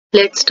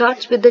Let's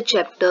start with the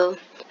chapter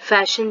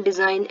Fashion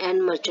Design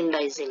and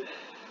Merchandising.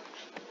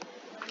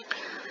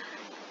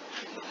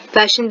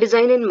 Fashion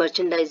design and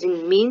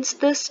merchandising means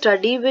the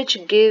study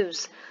which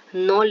gives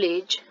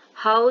knowledge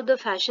how the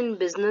fashion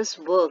business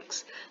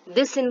works.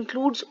 This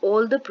includes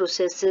all the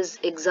processes,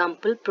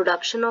 example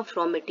production of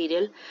raw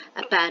material,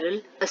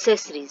 apparel,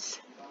 accessories.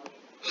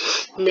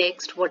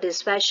 Next, what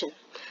is fashion?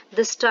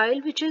 The style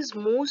which is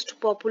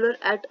most popular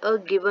at a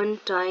given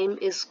time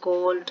is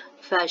called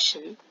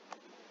fashion.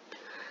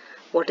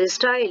 What is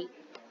style?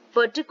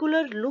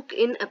 Particular look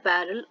in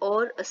apparel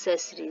or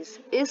accessories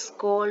is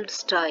called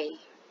style.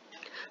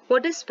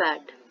 What is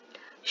fad?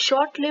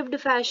 Short-lived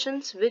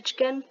fashions which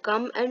can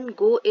come and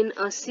go in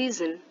a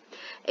season.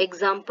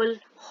 Example,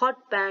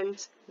 hot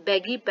pants,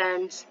 baggy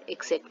pants,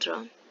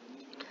 etc.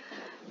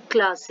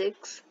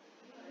 Classics.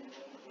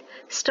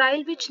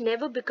 Style which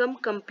never become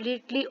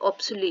completely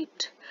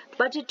obsolete,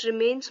 but it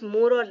remains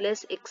more or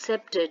less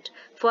accepted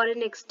for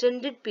an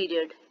extended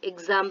period.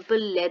 Example,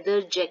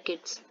 leather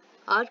jackets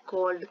are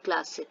called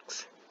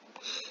classics.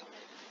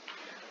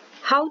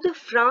 How the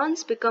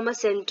France become a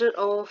center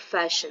of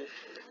fashion.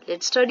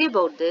 Let's study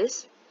about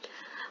this.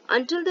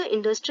 Until the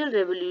Industrial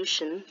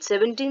Revolution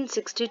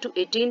 1760 to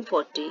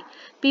 1840,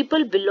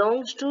 people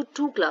belonged to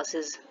two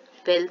classes,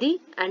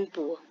 wealthy and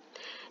poor.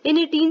 In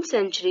 18th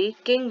century,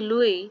 King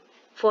Louis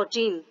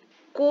XIV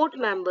court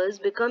members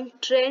become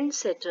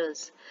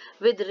trendsetters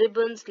with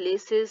ribbons,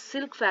 laces,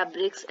 silk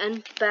fabrics,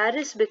 and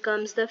Paris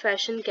becomes the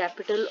fashion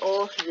capital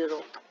of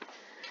Europe.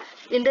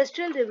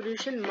 Industrial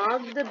Revolution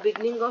marked the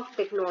beginning of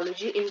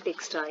technology in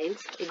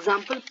textiles.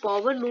 Example,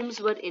 power looms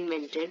were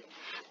invented.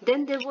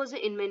 Then there was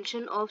the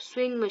invention of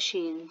sewing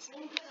machines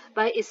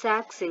by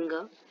Isaac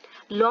Singer.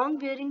 Long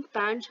wearing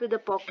pants with the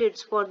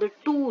pockets for the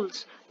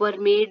tools were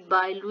made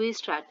by Louis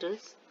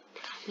Stratus.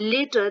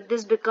 Later,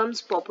 this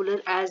becomes popular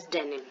as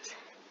denims.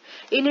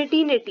 In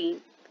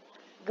 1818,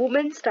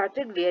 women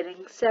started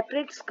wearing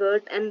separate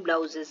skirt and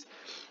blouses.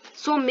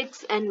 So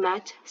mix and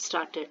match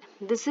started.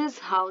 This is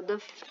how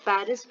the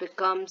Paris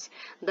becomes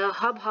the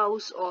hub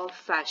house of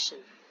fashion.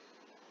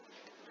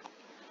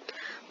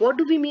 What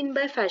do we mean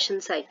by fashion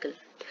cycle?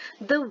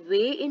 The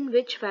way in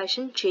which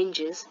fashion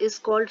changes is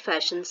called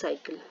fashion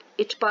cycle.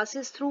 It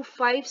passes through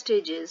 5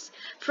 stages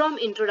from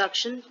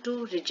introduction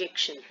to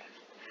rejection.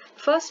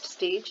 First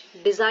stage,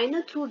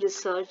 designer through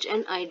research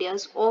and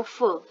ideas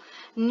offer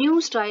new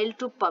style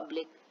to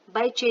public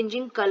by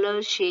changing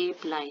color,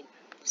 shape, line.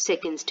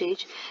 Second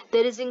stage,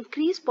 there is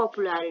increased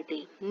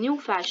popularity, new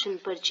fashion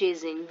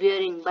purchasing,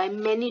 wearing by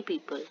many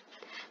people.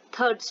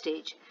 Third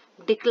stage,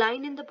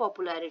 decline in the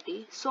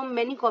popularity, so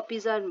many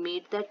copies are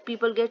made that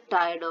people get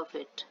tired of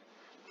it.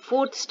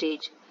 Fourth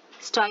stage,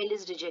 style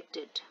is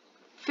rejected.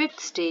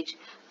 Fifth stage,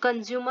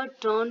 consumer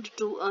turned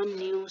to a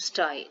new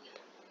style.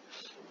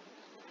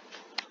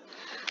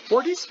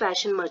 What is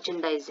fashion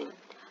merchandising?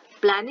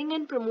 Planning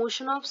and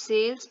promotion of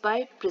sales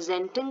by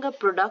presenting a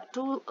product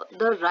to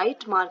the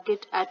right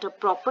market at a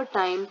proper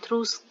time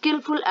through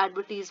skillful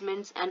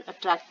advertisements and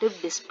attractive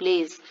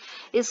displays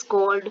is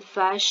called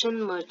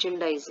fashion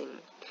merchandising.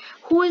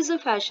 Who is a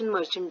fashion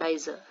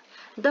merchandiser?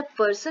 The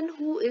person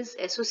who is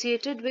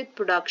associated with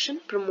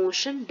production,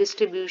 promotion,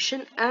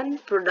 distribution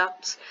and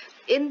products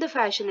in the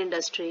fashion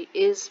industry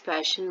is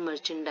fashion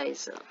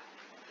merchandiser.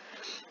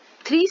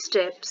 3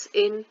 steps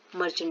in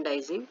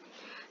merchandising.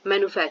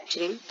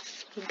 Manufacturing.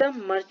 The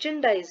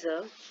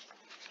merchandiser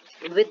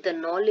with the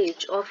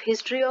knowledge of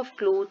history of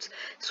clothes,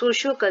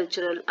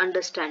 socio-cultural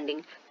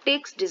understanding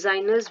takes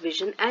designer's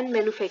vision and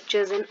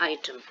manufactures an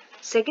item.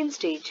 Second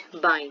stage,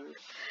 buying.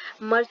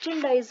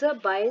 Merchandiser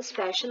buys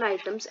fashion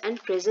items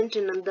and present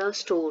in the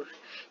store.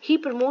 He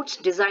promotes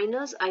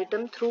designer's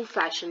item through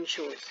fashion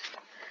shows.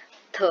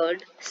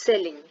 Third,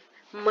 selling.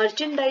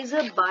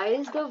 Merchandiser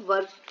buys the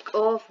work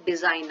of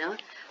designer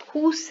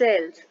who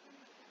sells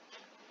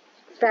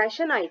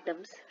fashion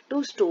items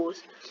to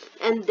stores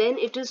and then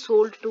it is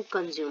sold to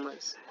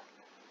consumers.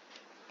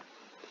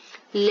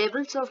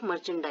 Levels of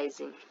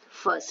merchandising.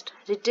 First,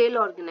 retail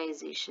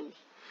organization.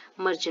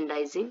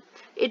 Merchandising.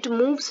 It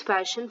moves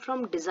fashion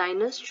from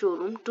designer's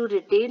showroom to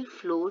retail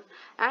floor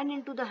and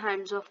into the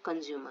hands of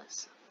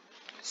consumers.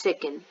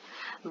 Second,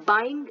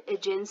 buying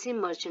agency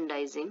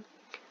merchandising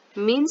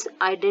means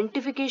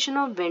identification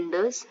of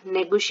vendors,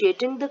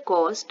 negotiating the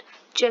cost,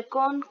 check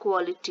on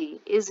quality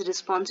is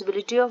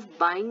responsibility of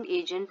buying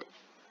agent.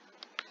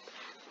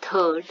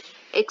 Third,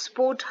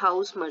 export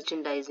house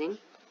merchandising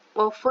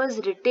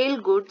offers retail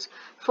goods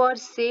for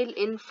sale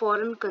in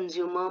foreign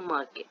consumer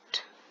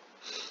market.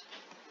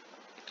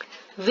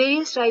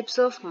 Various types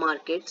of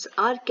markets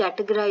are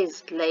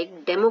categorized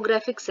like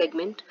demographic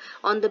segment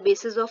on the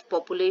basis of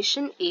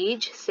population,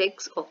 age,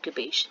 sex,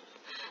 occupation.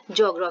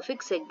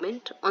 Geographic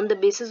segment on the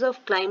basis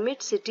of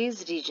climate,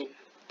 cities, region.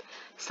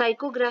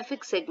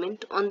 Psychographic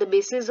segment on the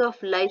basis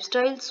of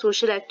lifestyle,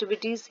 social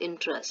activities,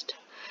 interest.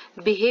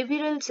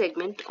 Behavioral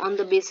segment on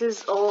the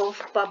basis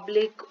of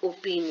public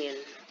opinion.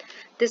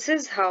 This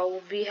is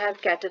how we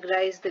have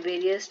categorized the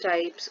various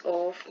types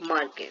of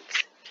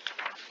markets.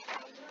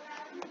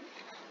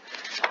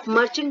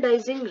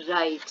 Merchandising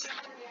rights.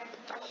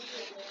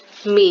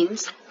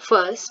 means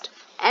first,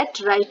 at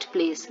right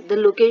place. The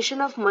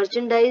location of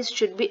merchandise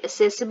should be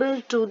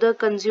accessible to the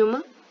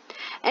consumer.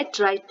 At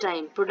right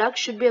time, products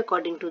should be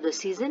according to the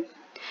season.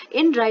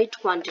 In right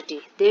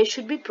quantity, there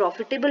should be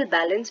profitable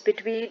balance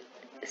between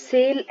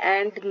sale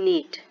and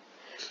need.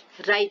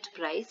 Right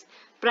price,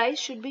 price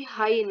should be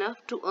high enough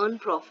to earn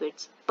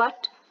profits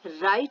but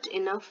right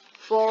enough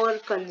for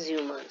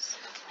consumers.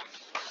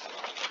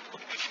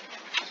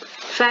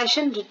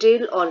 Fashion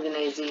retail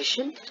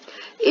organization.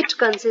 It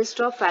consists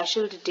of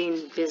fashion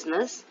retail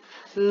business,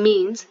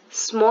 means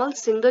small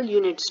single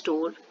unit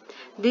store.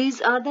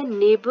 These are the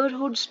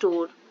neighborhood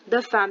store,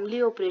 the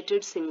family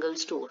operated single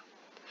store.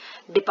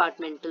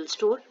 Departmental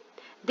store.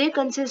 They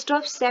consist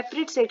of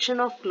separate section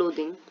of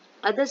clothing.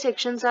 Other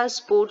sections are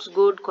sports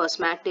good,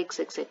 cosmetics,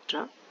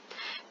 etc.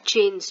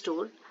 Chain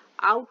store.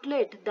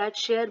 Outlet that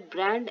share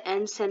brand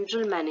and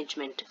central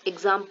management.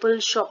 Example,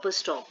 Shopper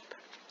Stop.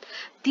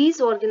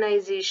 These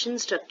organization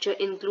structure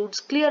includes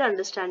clear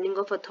understanding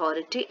of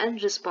authority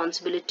and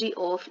responsibility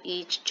of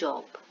each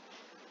job.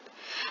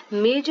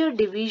 Major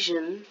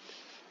division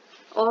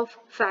of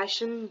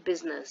fashion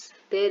business.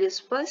 There is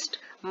first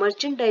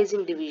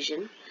merchandising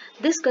division.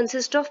 This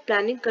consists of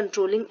planning,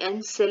 controlling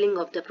and selling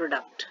of the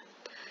product.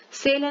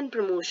 Sale and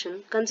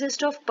promotion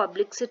consist of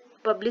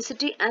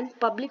publicity and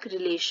public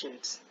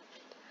relations.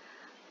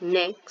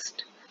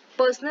 Next,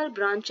 personal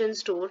branch and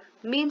store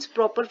means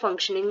proper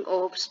functioning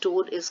of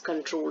store is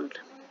controlled.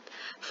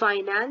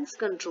 Finance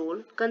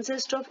control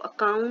consists of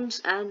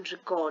accounts and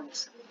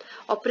records.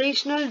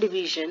 Operational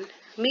division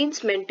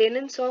means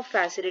maintenance of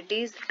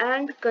facilities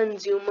and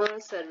consumer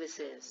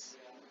services.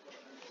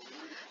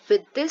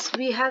 With this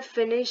we have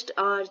finished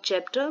our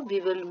chapter.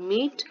 We will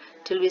meet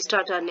till we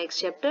start our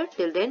next chapter.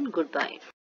 Till then, goodbye.